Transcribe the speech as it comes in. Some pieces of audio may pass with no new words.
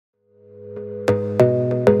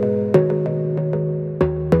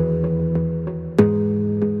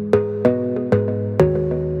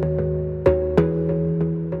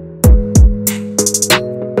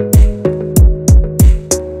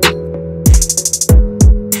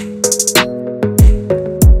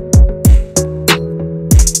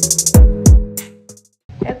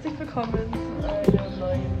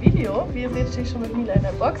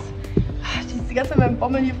die ganze Zeit mit meinem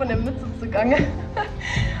Bommel hier von der Mütze zugange.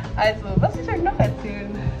 Also, was ich euch noch erzählen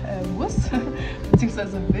muss,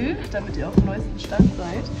 beziehungsweise will, damit ihr auf dem neuesten Stand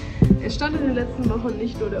seid. Es stand in den letzten Wochen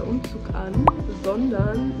nicht nur der Umzug an,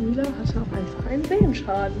 sondern Mila hatte auch einfach einen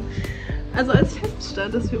Sehenschaden. Also als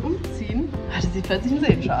feststand, dass wir umziehen, hatte sie plötzlich einen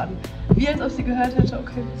Sehenschaden. Wie als ob sie gehört hätte,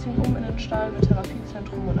 okay, wir ziehen um in den Stall mit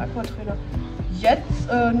Therapiezentrum und Aquatrainer. Jetzt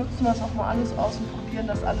nutzen wir es auch mal alles aus und probieren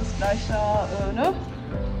das alles gleich da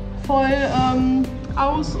voll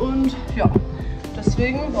aus und ja,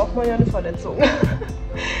 deswegen braucht man ja eine Verletzung.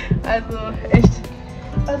 Also echt,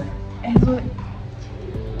 was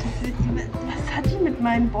hat die mit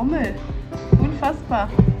meinem Bommel? Unfassbar.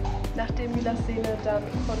 Nachdem Milas Sehne dann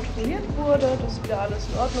kontrolliert wurde, dass wieder alles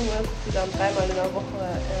in Ordnung ist, ist sie dann 3-mal in der Woche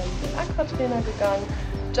in den Aquatrainer gegangen.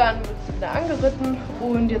 Dann wird sie wieder angeritten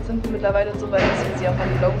und jetzt sind wir mittlerweile so weit, dass wir sie auch an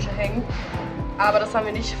die Longe hängen. Aber das haben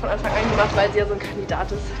wir nicht von Anfang an gemacht, weil sie ja so ein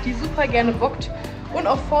Kandidat ist, die super gerne bockt und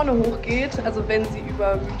auch vorne hochgeht. Also wenn sie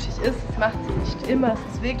übermütig ist, das macht sie nicht immer, es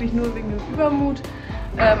ist wirklich nur wegen dem Übermut.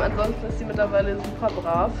 Ansonsten ist sie mittlerweile super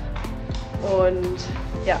brav und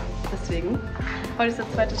ja, deswegen. Heute ist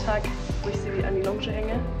der zweite Tag, wo ich sie an die Longe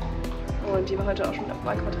hänge und die war heute auch schon am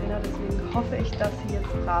Aquatrainer, deswegen hoffe ich, dass sie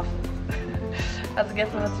jetzt brav ist. Also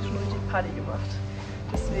gestern hat sie schon richtig Party gemacht,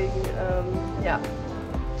 deswegen ja,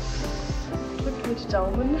 drückt mir die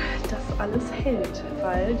Daumen, dass alles hält,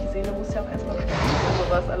 weil die Sehne muss ja auch erstmal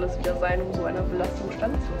sowas alles wieder sein, um so einer Belastung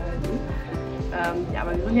standzuhalten. Ja,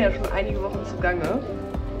 aber wir sind ja schon einige Wochen zugange,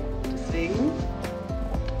 deswegen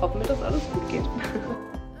hoffen wir, dass alles gut geht.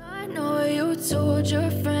 I know you told your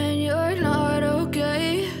friend you're not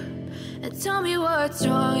okay, and tell me what's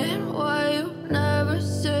wrong and why you never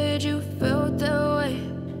said you felt that way.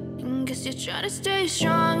 And guess you're trying to stay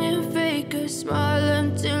strong and fake a smile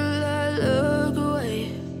until I look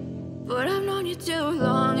away. But I've known you too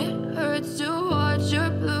long, it hurts to watch your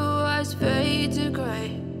blue eyes fade to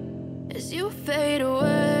gray as you fade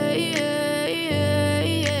away,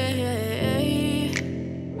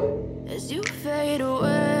 as you fade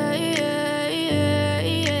away.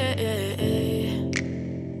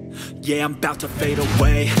 Yeah, I'm about to fade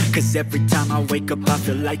away, cause every time I wake up I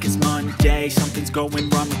feel like it's Monday. Something's going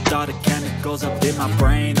wrong with all the chemicals up in my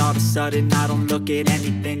brain. All of a sudden I don't look at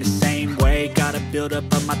anything the same way. Gotta build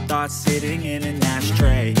up of my thoughts sitting in an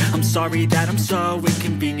ashtray. I'm sorry that I'm so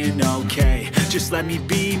inconvenient, okay. Just let me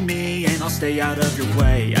be me and I'll stay out of your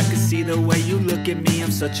way. I can see the way you look at me,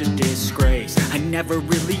 I'm such a disgrace. I never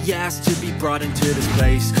really asked to be brought into this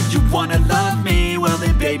place. You wanna love me? Well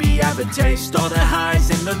then baby I have a taste. All the highs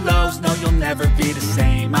and the lows, no you'll never be the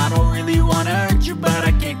same. I don't really wanna hurt you but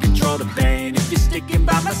I can't control the pain. If you're sticking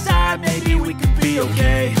by my side maybe we could be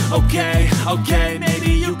okay. Okay,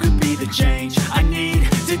 maybe you could be the change I need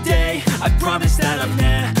today. I promise that I've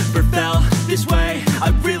never felt this way. I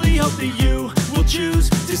really hope that you will choose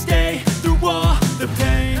to stay through all the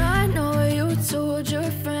pain. I know you told your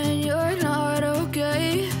friend you're not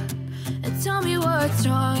okay, and tell me what's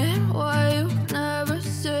wrong and why you never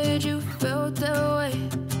said you felt that way.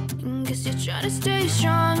 And guess you're trying to stay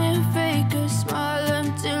strong and fake a smile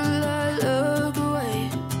until I look away.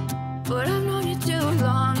 But I've known you too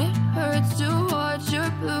long, it hurts to watch your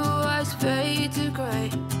blue eyes fade to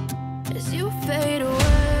gray as you fade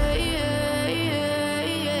away,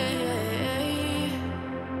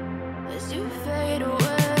 as you fade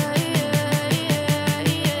away,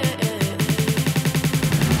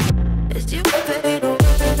 as you fade away.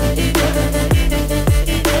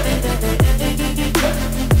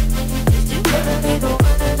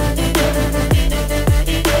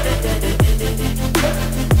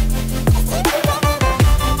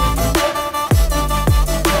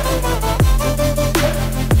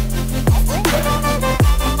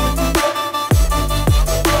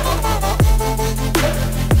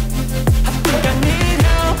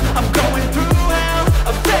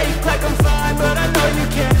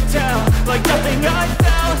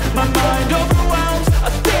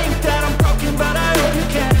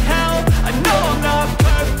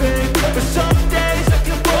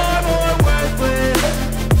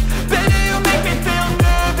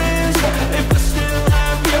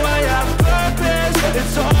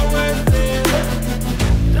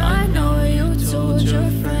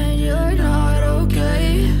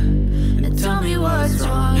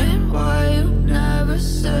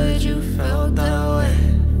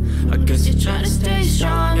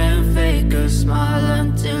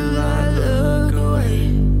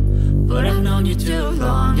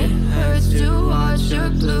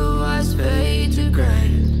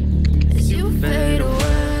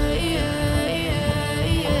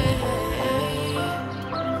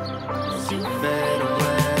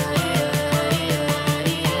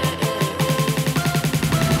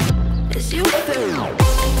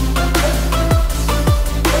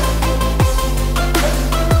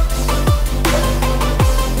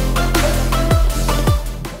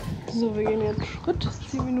 So, wir gehen jetzt Schritt.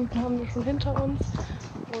 10 Minuten haben wir schon hinter uns.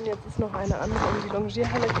 Und jetzt ist noch eine andere in die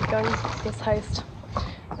Longierhalle gegangen. Das heißt,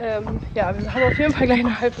 ja, wir haben auf jeden Fall gleich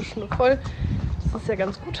eine halbe Stunde voll. Das ist ja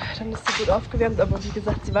ganz gut. Dann ist sie gut aufgewärmt. Aber wie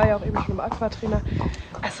gesagt, sie war ja auch eben schon im Aquatrainer.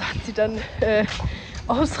 Also hat sie dann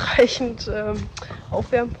ausreichend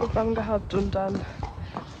Aufwärmprogramm gehabt. Und dann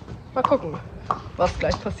mal gucken, was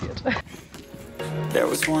gleich passiert. There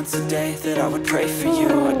was once a day that I would pray for you.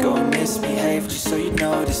 I'd go and misbehave just so you'd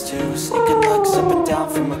notice too. Sinking looks up and down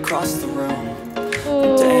from across the room.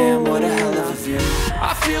 And damn, what a hell of a view.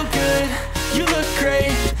 I feel good, you look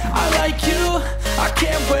great. I like you, I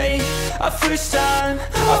can't wait. A first time,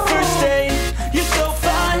 a first date. You're so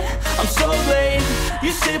fine, I'm so late.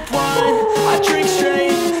 You sip wine, I drink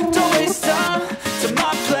straight. Don't waste time to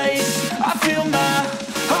my place. I feel my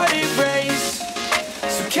heart erase.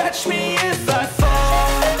 So catch me if I fall.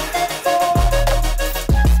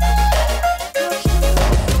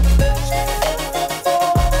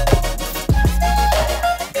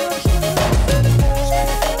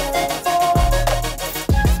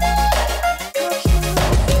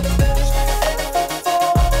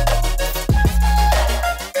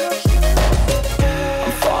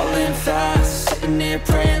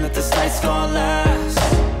 Praying that this night's gonna last.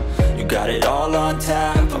 You got it all on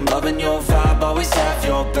tap. I'm loving your vibe, always have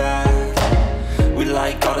your back. We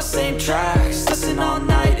like all the same tracks. Listen all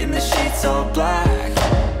night in the sheets all black.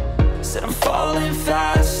 Said I'm falling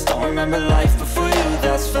fast. Don't remember life before you,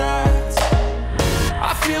 that's facts.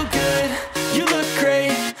 I feel good, you look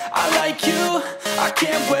great. I like you, I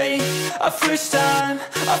can't wait. A first time,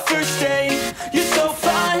 a first date. You're so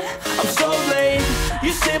fine, I'm so late.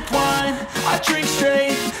 You sip wine, I drink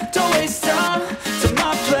straight. Don't waste time to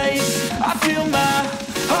my place. I feel my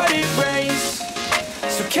heart erase.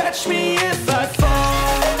 So catch me if I fall.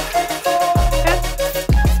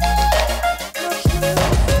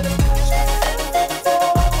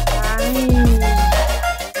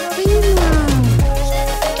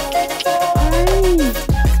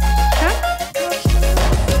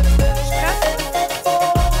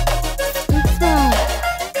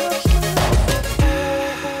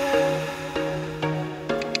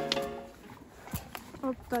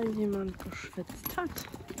 Ob da jemand geschwitzt hat.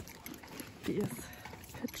 Die ist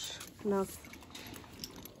pitschnass.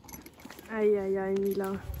 Eieiei,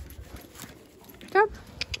 Mila. Komm.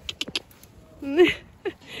 Nee.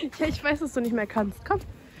 Ja, ich weiß, dass du nicht mehr kannst. Komm.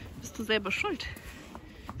 Bist du selber schuld,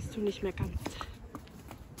 dass du nicht mehr kannst.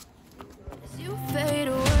 You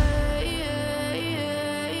fade away.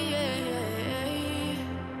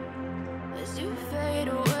 As you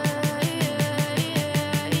fade away.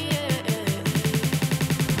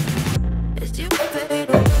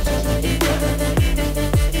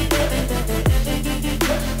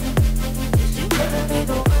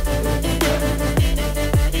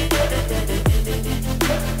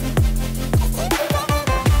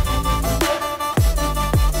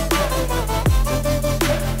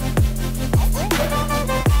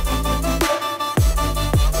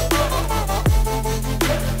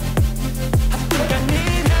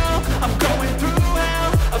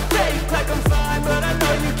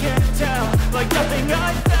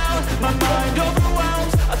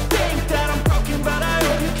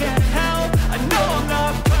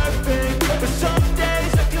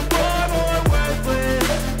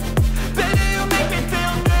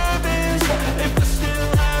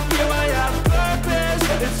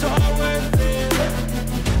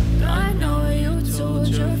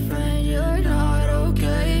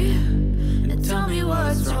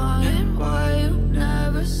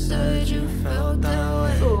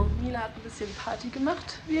 Party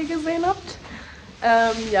gemacht, wie ihr gesehen habt.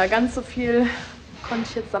 Ja, ganz so viel konnte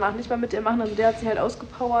ich jetzt danach nicht mehr mit ihr machen, also der hat sie halt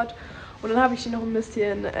ausgepowert und dann habe ich die noch ein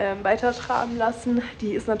bisschen weiter traben lassen.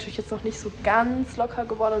 Die ist natürlich jetzt noch nicht so ganz locker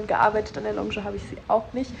geworden und gearbeitet an der Longe habe ich sie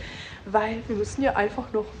auch nicht, weil wir müssen ja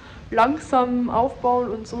einfach noch langsam aufbauen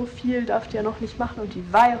und so viel darf die ja noch nicht machen und die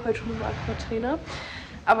war ja heute schon im Aquatrainer.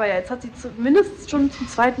 Aber ja, jetzt hat sie zumindest schon zum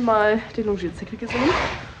zweiten Mal den Longierzirkel gesehen.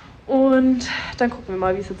 Und dann gucken wir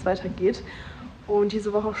mal, wie es jetzt weitergeht. Und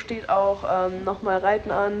diese Woche steht auch nochmal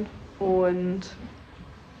Reiten an. Und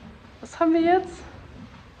was haben wir jetzt?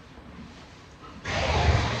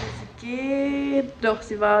 Sie geht. Doch,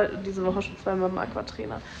 sie war diese Woche schon zweimal im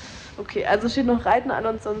Aquatrainer. Okay, also steht noch Reiten an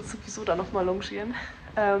und sonst sowieso dann nochmal Longieren.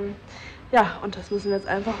 Ja, und das müssen wir jetzt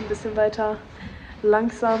einfach ein bisschen weiter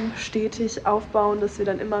langsam, stetig aufbauen, dass wir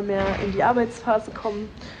dann immer mehr in die Arbeitsphase kommen.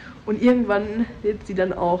 Und irgendwann wird sie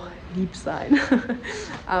dann auch lieb sein.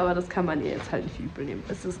 Aber das kann man ihr jetzt halt nicht übel nehmen.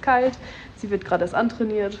 Es ist kalt, sie wird gerade erst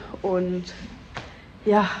antrainiert und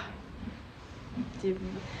ja, die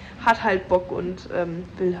hat halt Bock und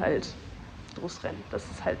will halt losrennen. Das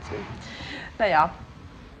ist halt so. Naja,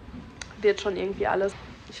 wird schon irgendwie alles.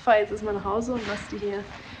 Ich fahre jetzt erstmal nach Hause und lasse die hier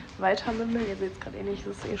weitermümmeln. Ihr seht es gerade eh nicht,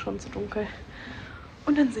 es ist eh schon zu dunkel.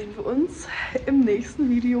 Und dann sehen wir uns im nächsten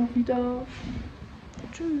Video wieder.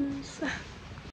 Tschüss.